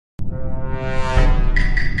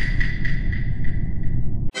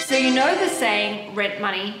you know the saying, rent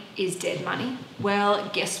money is dead money?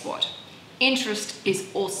 Well, guess what? Interest is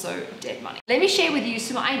also dead money. Let me share with you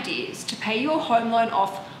some ideas to pay your home loan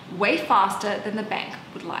off way faster than the bank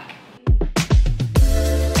would like.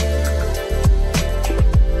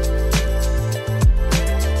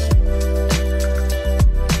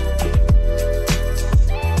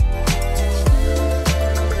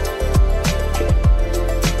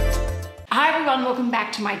 Welcome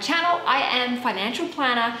back to my channel. I am financial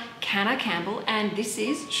planner Canna Campbell and this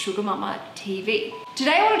is Sugar Mama TV.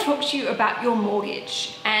 Today I want to talk to you about your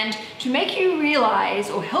mortgage and to make you realize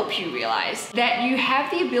or help you realize that you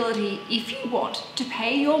have the ability, if you want, to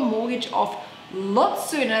pay your mortgage off lots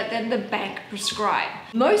sooner than the bank prescribe.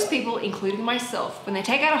 Most people, including myself, when they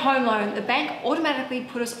take out a home loan, the bank automatically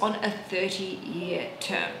put us on a 30-year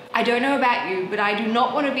term. I don't know about you, but I do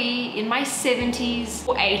not want to be in my 70s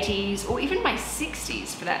or 80s or even my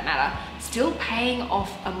 60s for that matter, still paying off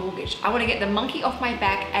a mortgage. I want to get the monkey off my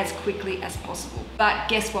back as quickly as possible. But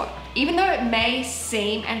guess what? Even though it may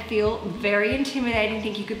seem and feel very intimidating to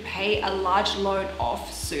think you could pay a large loan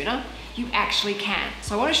off sooner, you actually can.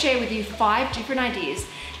 So I want to share with you 5 different ideas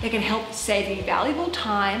that can help save you valuable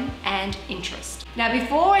time and interest. Now,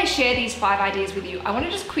 before I share these 5 ideas with you, I want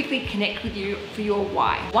to just quickly connect with you for your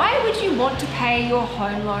why. Why would you want to pay your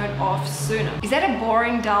home loan off sooner? Is that a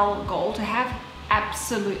boring, dull goal to have?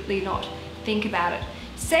 Absolutely not. Think about it.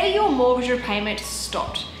 Say your mortgage repayment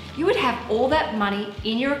stopped. You would have all that money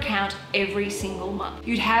in your account every single month.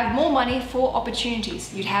 You'd have more money for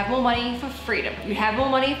opportunities. You'd have more money for freedom. You'd have more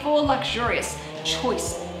money for luxurious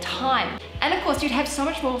choice, time. And of course, you'd have so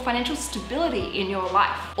much more financial stability in your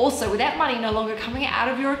life. Also, with that money no longer coming out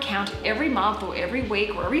of your account every month or every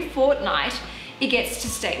week or every fortnight, it gets to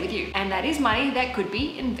stay with you. And that is money that could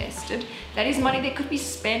be invested. That is money that could be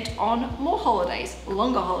spent on more holidays,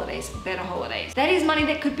 longer holidays, better holidays. That is money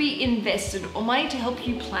that could be invested or money to help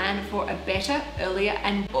you plan for a better, earlier,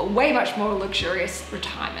 and way much more luxurious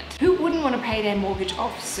retirement. Who wouldn't want to pay their mortgage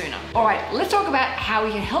off sooner? All right, let's talk about how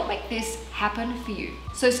we can help make this happen for you.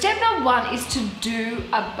 So step number 1 is to do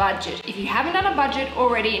a budget. If you haven't done a budget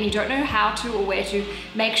already and you don't know how to or where to,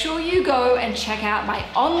 make sure you go and check out my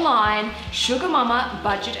online Sugar Mama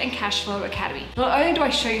Budget and Cash Flow Academy. Not only do I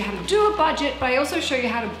show you how to do a budget, but I also show you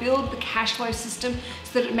how to build the cash flow system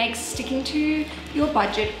so that it makes sticking to your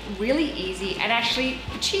budget really easy and actually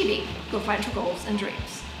achieving your financial goals and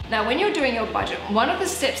dreams. Now, when you're doing your budget, one of the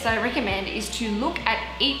steps that I recommend is to look at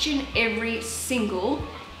each and every single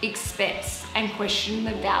expense and question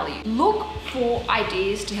the value. Look for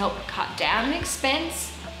ideas to help cut down an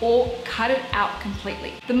expense or cut it out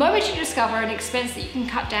completely. The moment you discover an expense that you can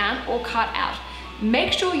cut down or cut out,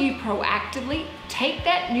 make sure you proactively take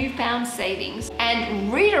that newfound savings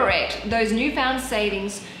and redirect those newfound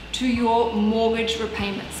savings to your mortgage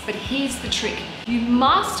repayments. But here's the trick. You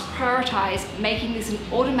must prioritize making this an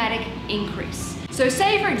automatic increase. So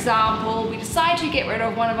say, for example, we decide to get rid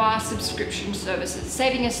of one of our subscription services,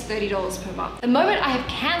 saving us $30 per month. The moment I have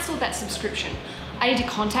canceled that subscription, I need to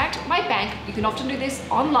contact my bank, you can often do this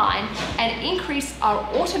online, and increase our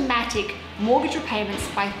automatic mortgage repayments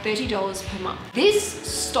by $30 per month. This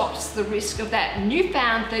stops the risk of that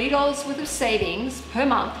newfound $30 worth of savings per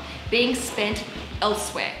month being spent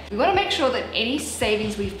elsewhere. We want to make sure that any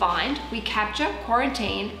savings we find, we capture,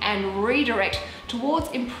 quarantine, and redirect towards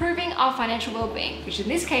improving our financial well-being, which in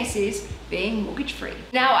this case is being mortgage-free.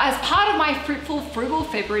 Now, as part of my Fruitful Frugal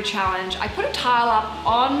February challenge, I put a tile up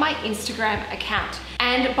on my Instagram account.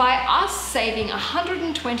 And by us saving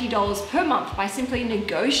 $120 per month by simply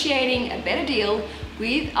negotiating a better deal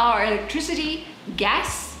with our electricity,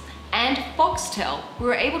 gas, and Foxtel, we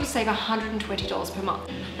were able to save $120 per month.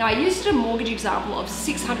 Now, I used a mortgage example of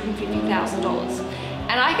 $650,000.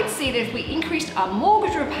 And I could see that if we increased our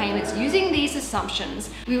mortgage repayments using these assumptions,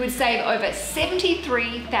 we would save over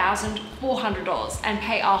 $73,400 and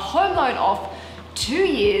pay our home loan off 2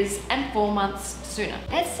 years and 4 months sooner.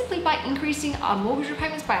 That's simply by increasing our mortgage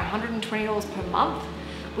repayments by $120 per month.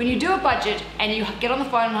 When you do a budget and you get on the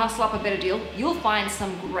phone and hustle up a better deal, you'll find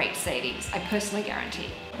some great savings, I personally guarantee.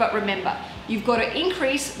 But remember, you've got to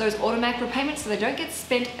increase those automatic repayments so they don't get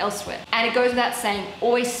spent elsewhere. And it goes without saying,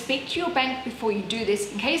 always speak to your bank before you do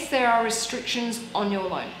this in case there are restrictions on your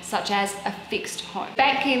loan, such as a fixed home.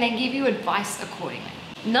 Bank can then give you advice accordingly.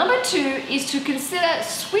 Number 2 is to consider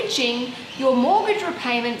switching your mortgage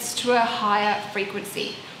repayments to a higher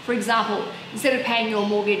frequency. For For example, instead of paying your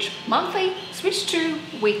mortgage monthly, switch to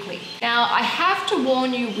weekly. Now, I have to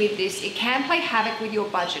warn you with this, it can play havoc with your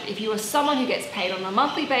budget if you are someone who gets paid on a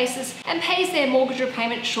monthly basis and pays their mortgage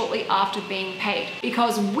repayment shortly after being paid.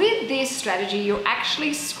 Because with this strategy, you're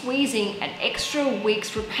actually squeezing an extra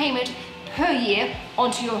week's repayment per year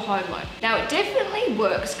onto your home loan. Now, it definitely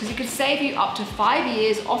works because it could save you up to 5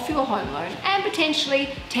 years off your home loan and potentially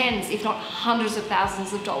tens, if not hundreds of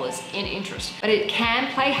thousands of dollars in interest. But it can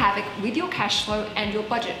play havoc with your cash flow and your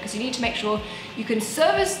budget because you need to make sure you can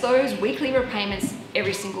service those weekly repayments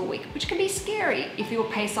every single week, which can be scary if your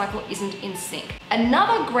pay cycle isn't in sync.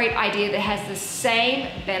 Another great idea that has the same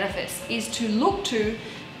benefits is to look to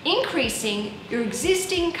increasing your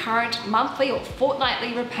existing current monthly or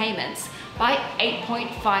fortnightly repayments by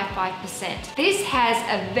 8.55%. This has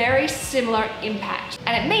a very similar impact,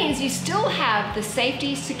 and it means you still have the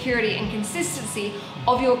safety, security, and consistency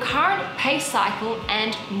of your current pay cycle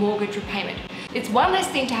and mortgage repayment. It's one less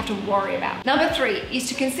thing to have to worry about. Number 3 is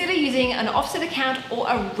to consider using an offset account or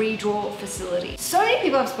a redraw facility. So many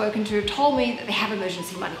people I've spoken to have told me that they have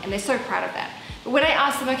emergency money, and they're so proud of that. But when I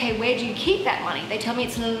ask them, okay, where do you keep that money? They tell me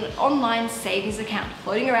it's in an online savings account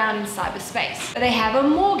floating around in cyberspace. But they have a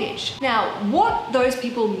mortgage. Now, what those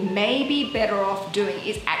people may be better off doing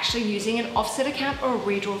is actually using an offset account or a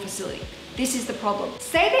redraw facility. This is the problem.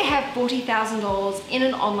 Say they have $40,000 in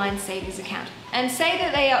an online savings account, and say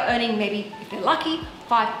that they are earning, maybe if they're lucky,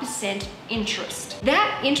 5% interest.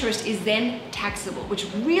 That interest is then taxable, which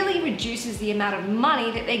really reduces the amount of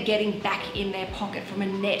money that they're getting back in their pocket from a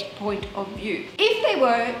net point of view. If they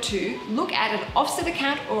were to look at an offset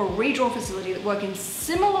account or a redraw facility that work in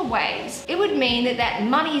similar ways, it would mean that that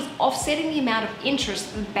money is offsetting the amount of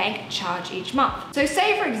interest that the bank charge each month. So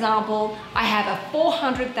say, for example, I have a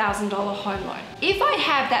 $400,000 home loan. If I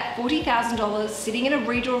have that $40,000 sitting in a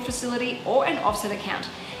redraw facility or an offset account,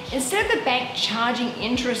 instead of the bank charging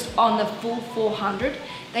interest on the full 400,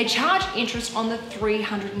 they charge interest on the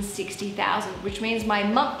 360,000, which means my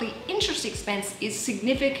monthly interest expense is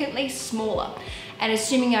significantly smaller. And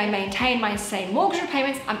assuming I maintain my same mortgage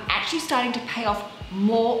repayments, I'm actually starting to pay off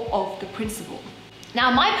more of the principal.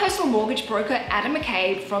 Now, my personal mortgage broker, Adam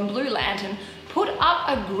McCabe from Blue Lantern, put up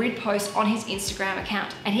a grid post on his Instagram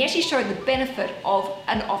account, and he actually showed the benefit of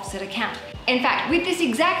an offset account. In fact, with this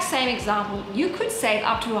exact same example, you could save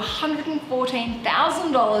up to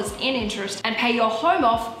 $114,000 in interest and pay your home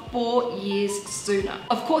off 4 years sooner.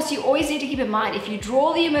 Of course, you always need to keep in mind, if you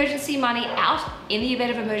draw the emergency money out in the event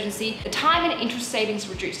of emergency, the time and interest savings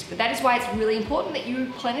reduced. But that is why it's really important that you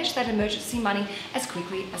replenish that emergency money as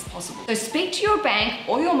quickly as possible. So speak to your bank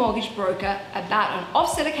or your mortgage broker about an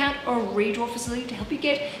offset account or a redraw facility to help you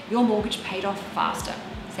get your mortgage paid off faster,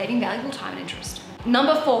 saving valuable time and interest.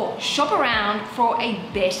 Number 4, shop around for a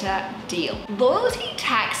better deal. Loyalty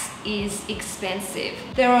tax is expensive.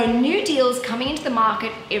 There are new deals coming into the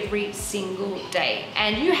market every single day,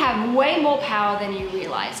 and you have way more power than you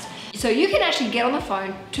realized. So you can actually get on the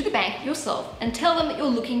phone to the bank yourself and tell them that you're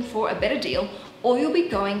looking for a better deal, or you'll be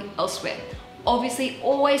going elsewhere. Obviously,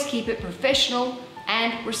 always keep it professional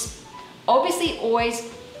and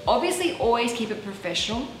Obviously, always keep it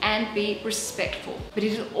professional and be respectful. But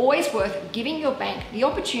it is always worth giving your bank the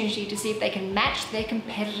opportunity to see if they can match their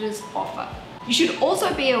competitor's offer. You should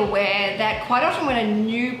also be aware that quite often when a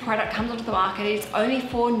new product comes onto the market, it's only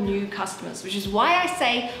for new customers, which is why I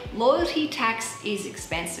say loyalty tax is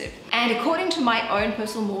expensive. And according to my own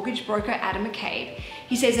personal mortgage broker, Adam McCabe,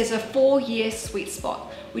 he says there's a 4-year sweet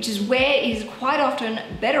spot, which is where it is quite often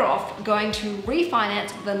better off going to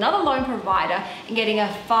refinance with another loan provider and getting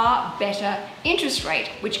a far better interest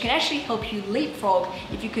rate, which can actually help you leapfrog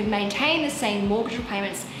if you can maintain the same mortgage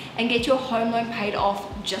repayments and get your home loan paid off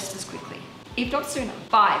just as quickly, if not sooner.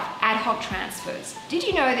 5, ad hoc transfers. Did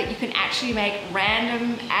you know that you can actually make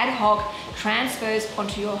random ad hoc transfers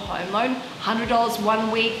onto your home loan? $100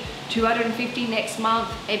 one week, $250 next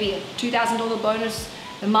month, maybe a $2,000 bonus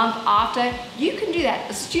the month after. You can do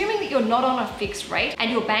that, assuming that you're not on a fixed rate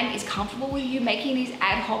and your bank is comfortable with you making these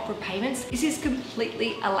ad hoc repayments. This is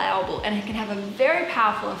completely allowable, and it can have a very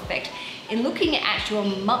powerful effect in looking at your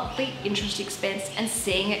monthly interest expense and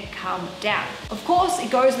seeing it come down. Of course,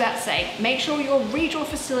 it goes without saying, make sure your redraw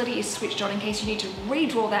facility is switched on in case you need to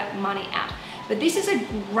redraw that money out. But this is a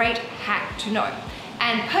great hack to know,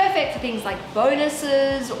 and perfect for things like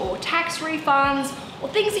bonuses or tax refunds, or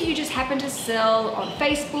things that you just happen to sell on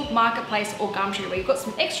Facebook Marketplace or Gumtree, where you've got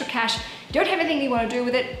some extra cash, you don't have anything you want to do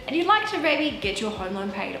with it, and you'd like to maybe get your home loan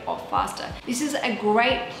paid off faster. This is a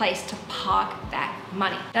great place to park that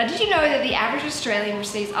money. Now, did you know that the average Australian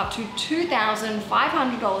receives up to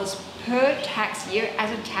 $2,500 per tax year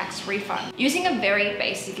as a tax refund. Using a very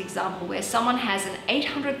basic example where someone has an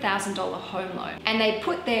 $800,000 home loan and they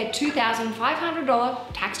put their $2,500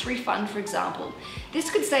 tax refund, for example, this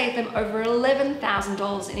could save them over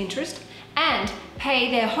 $11,000 in interest and pay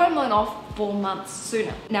their home loan off 4 months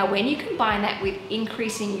sooner. Now, when you combine that with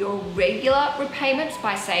increasing your regular repayments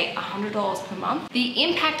by say $100 per month, the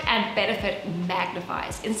impact and benefit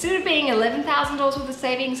magnifies. Instead of being $11,000 worth of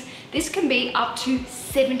savings, this can be up to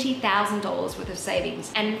 $70,000 worth of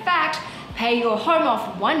savings. And in fact, pay your home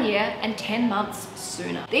off 1 year and 10 months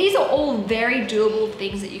sooner. These are all very doable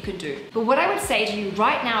things that you can do. But what I would say to you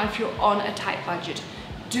right now, if you're on a tight budget,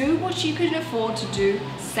 do what you can afford to do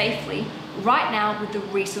safely right now with the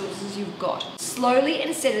resources you've got. Slowly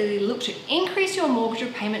and steadily look to increase your mortgage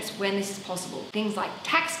repayments when this is possible. Things like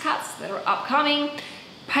tax cuts that are upcoming,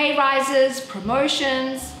 pay rises,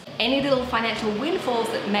 promotions, any little financial windfalls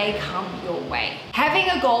that may come your way. Having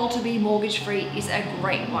a goal to be mortgage free is a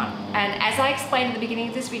great one. And as I explained at the beginning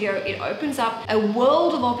of this video, it opens up a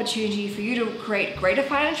world of opportunity for you to create greater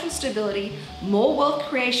financial stability, more wealth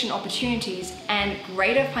creation opportunities, and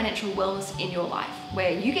greater financial wellness in your life,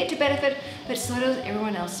 where you get to benefit, but so does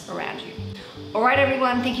everyone else around you. All right,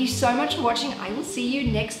 everyone, thank you so much for watching. I will see you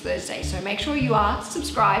next Thursday. So make sure you are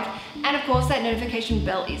subscribed. And of course, that notification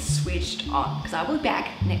bell is switched on because I will be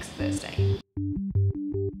back next Thursday.